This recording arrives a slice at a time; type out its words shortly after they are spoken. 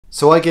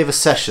So I gave a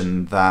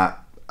session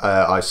that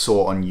I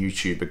saw on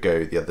YouTube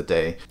ago the other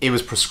day. It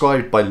was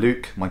prescribed by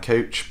Luke, my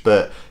coach,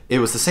 but it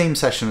was the same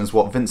session as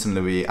what Vincent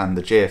Luis and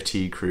the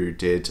JFT crew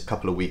did a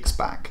couple of weeks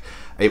back.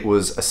 It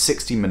was a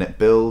 60-minute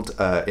build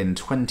in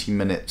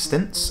 20-minute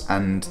stints,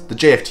 and the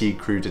JFT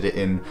crew did it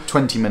in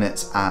 20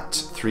 minutes at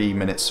 3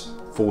 minutes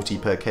 40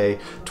 per K,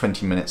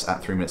 20 minutes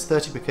at 3 minutes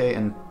 30 per K,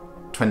 and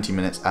 20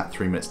 minutes at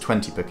 3 minutes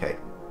 20 per K,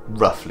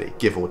 roughly,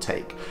 give or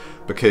take,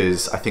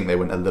 because I think they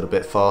went a little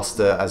bit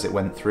faster as it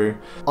went through.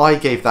 I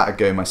gave that a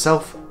go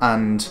myself,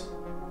 and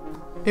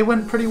it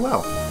went pretty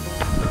well.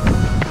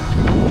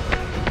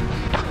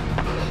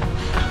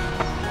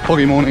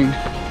 Foggy morning,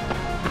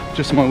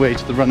 just on my way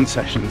to the run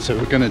session, so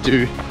we're going to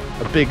do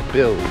a big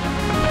build.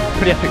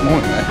 Pretty epic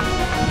morning there.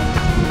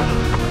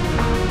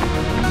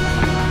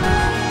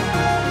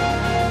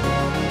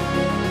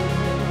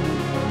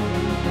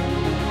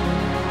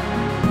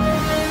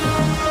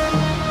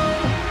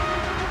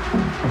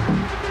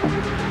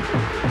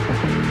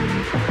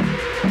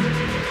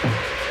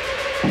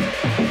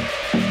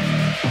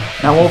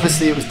 Now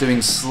obviously it was doing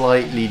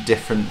slightly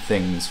different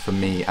things for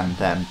me and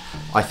them.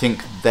 I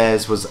think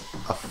theirs was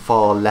a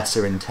far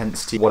lesser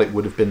intensity what it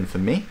would have been for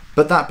me.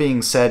 But that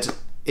being said,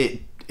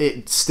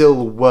 it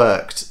still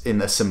worked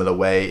in a similar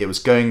way. It was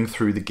going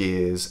through the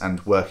gears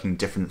and working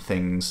different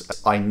things.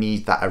 I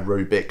need that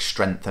aerobic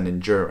strength and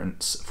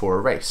endurance for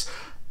a race.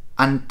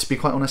 And to be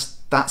quite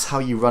honest, that's how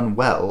you run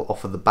well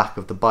off of the back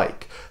of the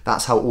bike.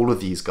 That's how all of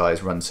these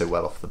guys run so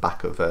well off the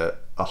back of a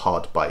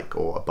hard bike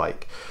or a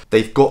bike.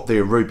 They've got the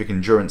aerobic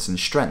endurance and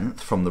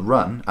strength from the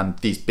run and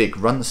these big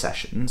run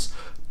sessions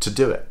to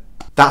do it.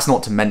 That's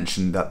not to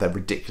mention that they're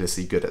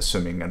ridiculously good at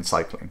swimming and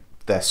cycling.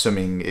 Their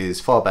swimming is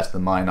far better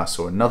than mine. I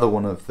saw another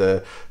one of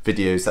the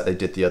videos that they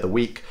did the other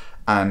week,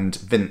 and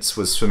Vince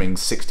was swimming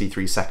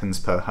 63 seconds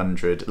per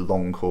 100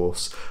 long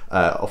course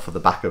off of the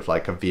back of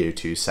like a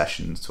VO2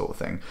 session sort of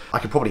thing. I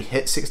could probably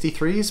hit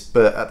 63s,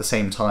 but at the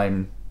same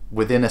time,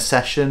 within a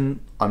session,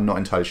 I'm not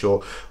entirely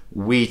sure.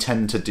 We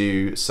tend to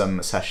do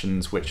some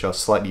sessions which are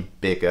slightly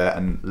bigger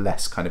and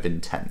less kind of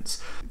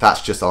intense.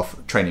 That's just our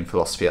training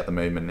philosophy at the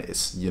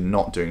moment. You're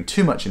not doing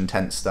too much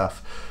intense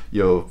stuff.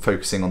 You're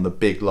focusing on the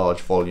big,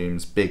 large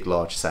volumes, big,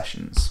 large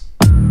sessions.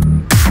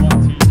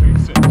 1, 2, 3,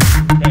 6.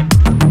 Okay.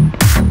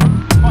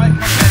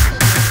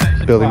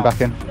 Building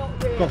back in.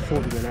 Got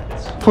 40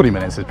 minutes. 40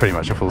 minutes is pretty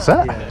much a full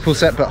set. Yeah. Full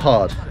set, but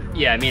hard.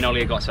 Yeah, me and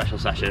Ollie have got a special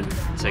session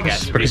to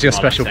get Because you're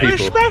special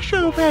people.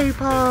 Special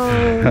people!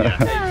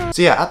 Yeah.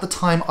 So yeah, at the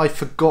time I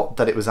forgot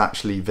that it was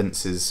actually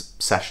Vince's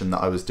session that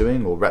I was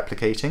doing or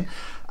replicating,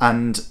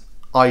 and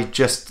I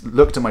just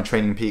looked at my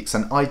training peaks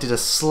and I did a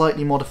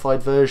slightly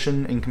modified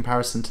version in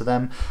comparison to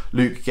them.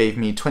 Luke gave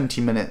me 20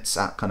 minutes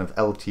at kind of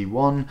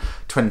LT1,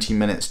 20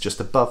 minutes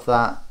just above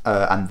that,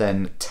 and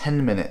then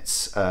 10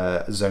 minutes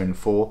zone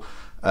 4,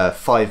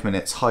 5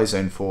 minutes high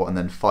zone 4, and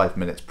then 5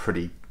 minutes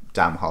pretty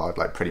damn hard,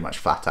 like pretty much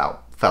flat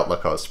out. Felt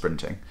like I was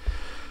sprinting.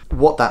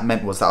 What that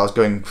meant was that I was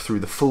going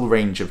through the full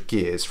range of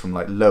gears from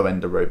like low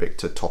end aerobic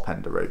to top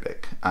end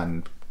aerobic,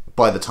 and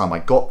by the time I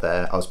got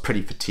there I was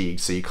pretty fatigued,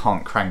 so you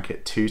can't crank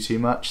it too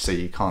much, so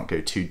you can't go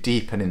too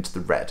deep and into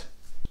the red.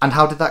 And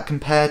how did that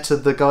compare to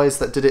the guys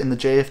that did it in the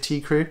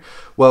JFT crew?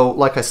 Well,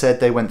 like I said,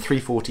 they went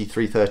 340,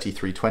 330,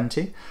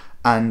 320,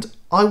 and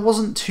I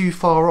wasn't too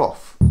far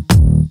off.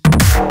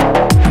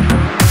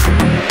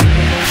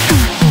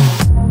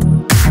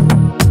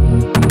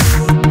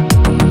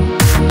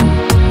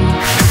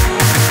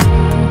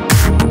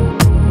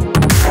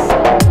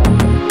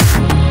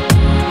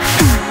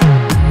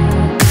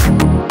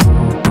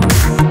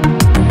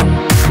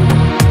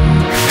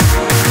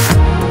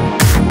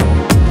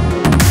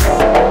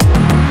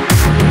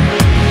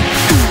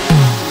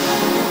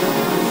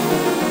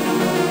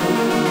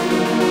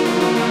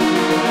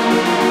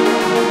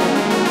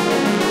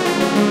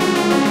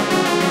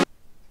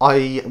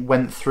 I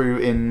went through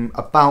in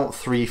about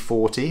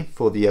 340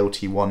 for the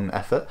LT1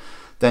 effort,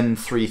 then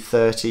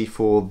 330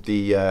 for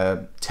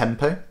the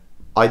tempo.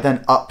 I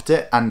then upped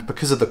it, and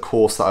because of the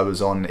course that I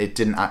was on,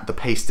 the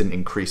pace didn't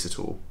increase at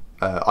all.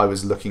 I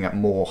was looking at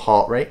more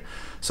heart rate,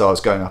 so I was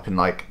going up in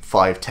like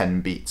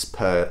 5-10 beats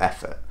per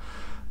effort.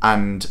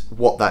 And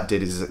what that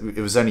did is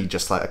it was only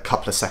just like a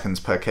couple of seconds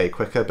per K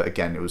quicker, but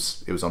again, it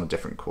was on a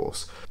different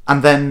course.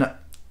 And then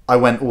I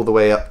went all the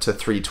way up to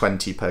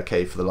 320 per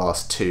K for the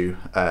last two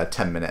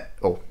 10-minute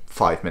or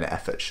 5-minute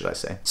efforts, should I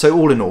say. So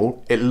all in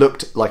all, it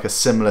looked like a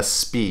similar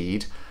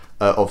speed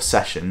of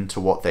session to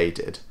what they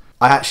did.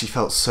 I actually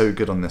felt so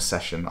good on this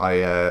session.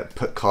 I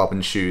put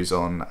carbon shoes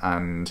on,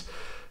 and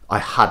I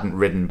hadn't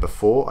ridden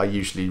before. I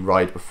usually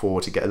ride before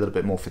to get a little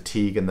bit more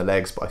fatigue in the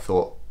legs, but I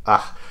thought,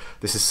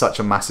 this is such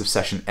a massive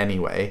session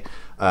anyway.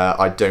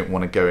 I don't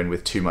want to go in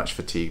with too much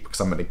fatigue because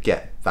I'm going to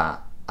get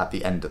that at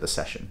the end of the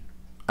session.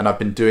 And I've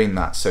been doing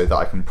that so that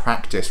I can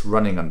practice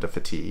running under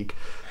fatigue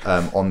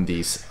on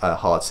these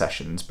hard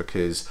sessions,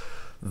 because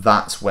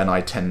that's when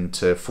I tend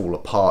to fall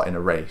apart in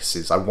a race.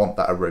 Is I want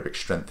that aerobic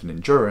strength and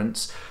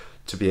endurance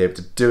to be able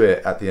to do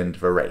it at the end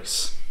of a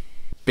race.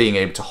 Being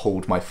able to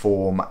hold my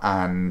form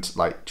and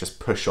like just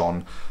push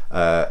on,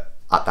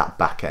 at that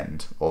back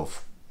end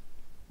of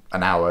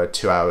an hour,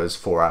 2 hours,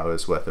 4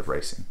 hours worth of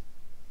racing.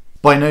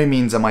 By no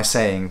means am I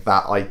saying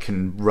that I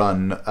can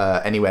run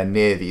anywhere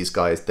near these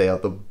guys. They are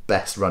the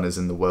best runners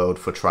in the world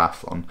for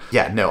triathlon.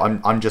 Yeah, no,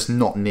 I'm just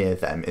not near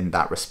them in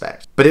that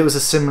respect. But it was a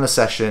similar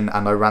session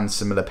and I ran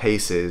similar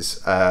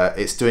paces.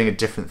 It's doing a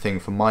different thing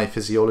for my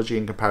physiology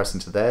in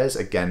comparison to theirs.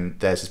 Again,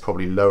 theirs is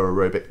probably lower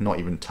aerobic, not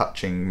even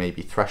touching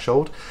maybe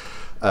threshold.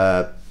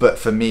 But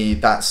for me,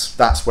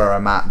 that's where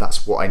I'm at.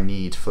 That's what I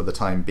need for the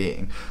time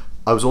being.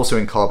 I was also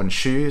in carbon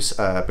shoes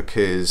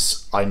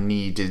because I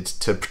needed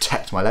to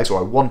protect my legs, or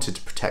I wanted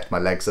to protect my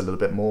legs a little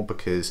bit more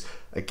because,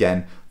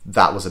 again,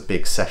 that was a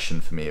big session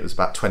for me. It was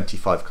about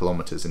 25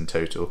 kilometers in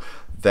total.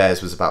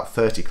 Theirs was about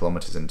 30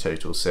 kilometers in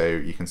total, so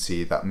you can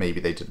see that maybe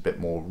they did a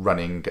bit more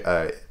running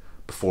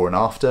before and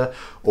after,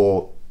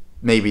 or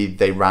maybe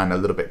they ran a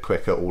little bit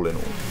quicker all in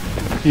all.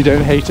 You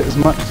don't hate it as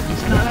much?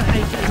 No, I don't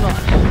hate it as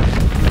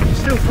much. It's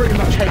still pretty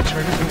much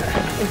hatering, isn't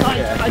it? It's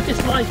like, I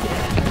dislike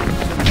it.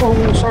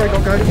 Oh, sorry,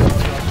 got going.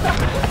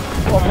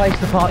 What place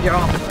to park your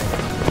arm?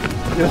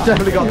 You've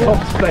definitely got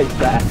top space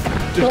there.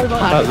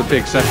 That was a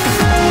big session.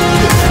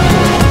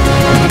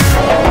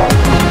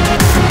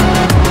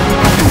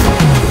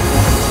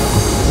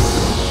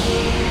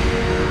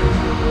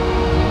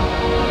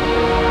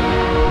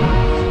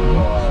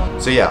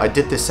 So yeah, I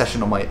did this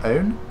session on my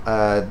own.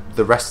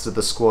 The rest of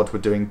the squad were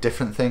doing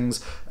different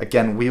things.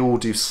 Again, we all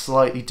do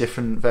slightly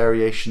different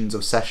variations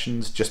of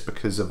sessions just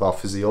because of our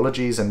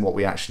physiologies and what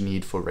we actually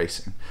need for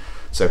racing.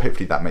 So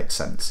hopefully that makes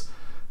sense.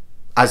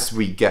 As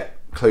we get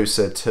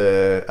closer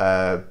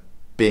to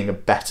being a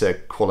better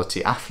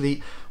quality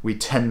athlete, we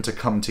tend to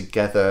come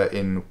together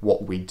in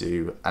what we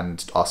do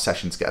and our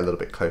sessions get a little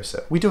bit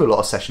closer. We do a lot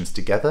of sessions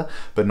together,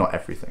 but not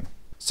everything.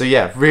 So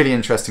yeah, really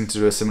interesting to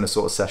do a similar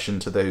sort of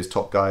session to those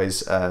top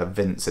guys,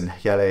 Vince and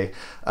Hele,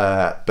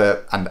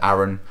 and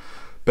Aaron.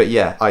 But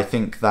yeah, I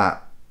think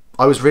that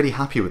I was really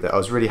happy with it. I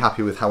was really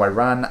happy with how I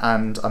ran,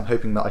 and I'm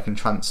hoping that I can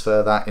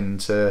transfer that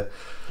into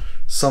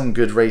some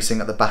good racing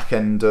at the back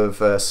end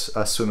of a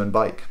swim and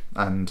bike,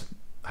 and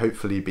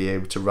hopefully be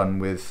able to run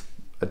with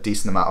a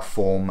decent amount of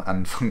form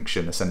and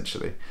function,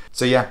 essentially.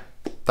 So yeah,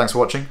 thanks for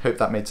watching. Hope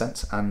that made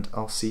sense, and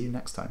I'll see you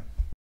next time.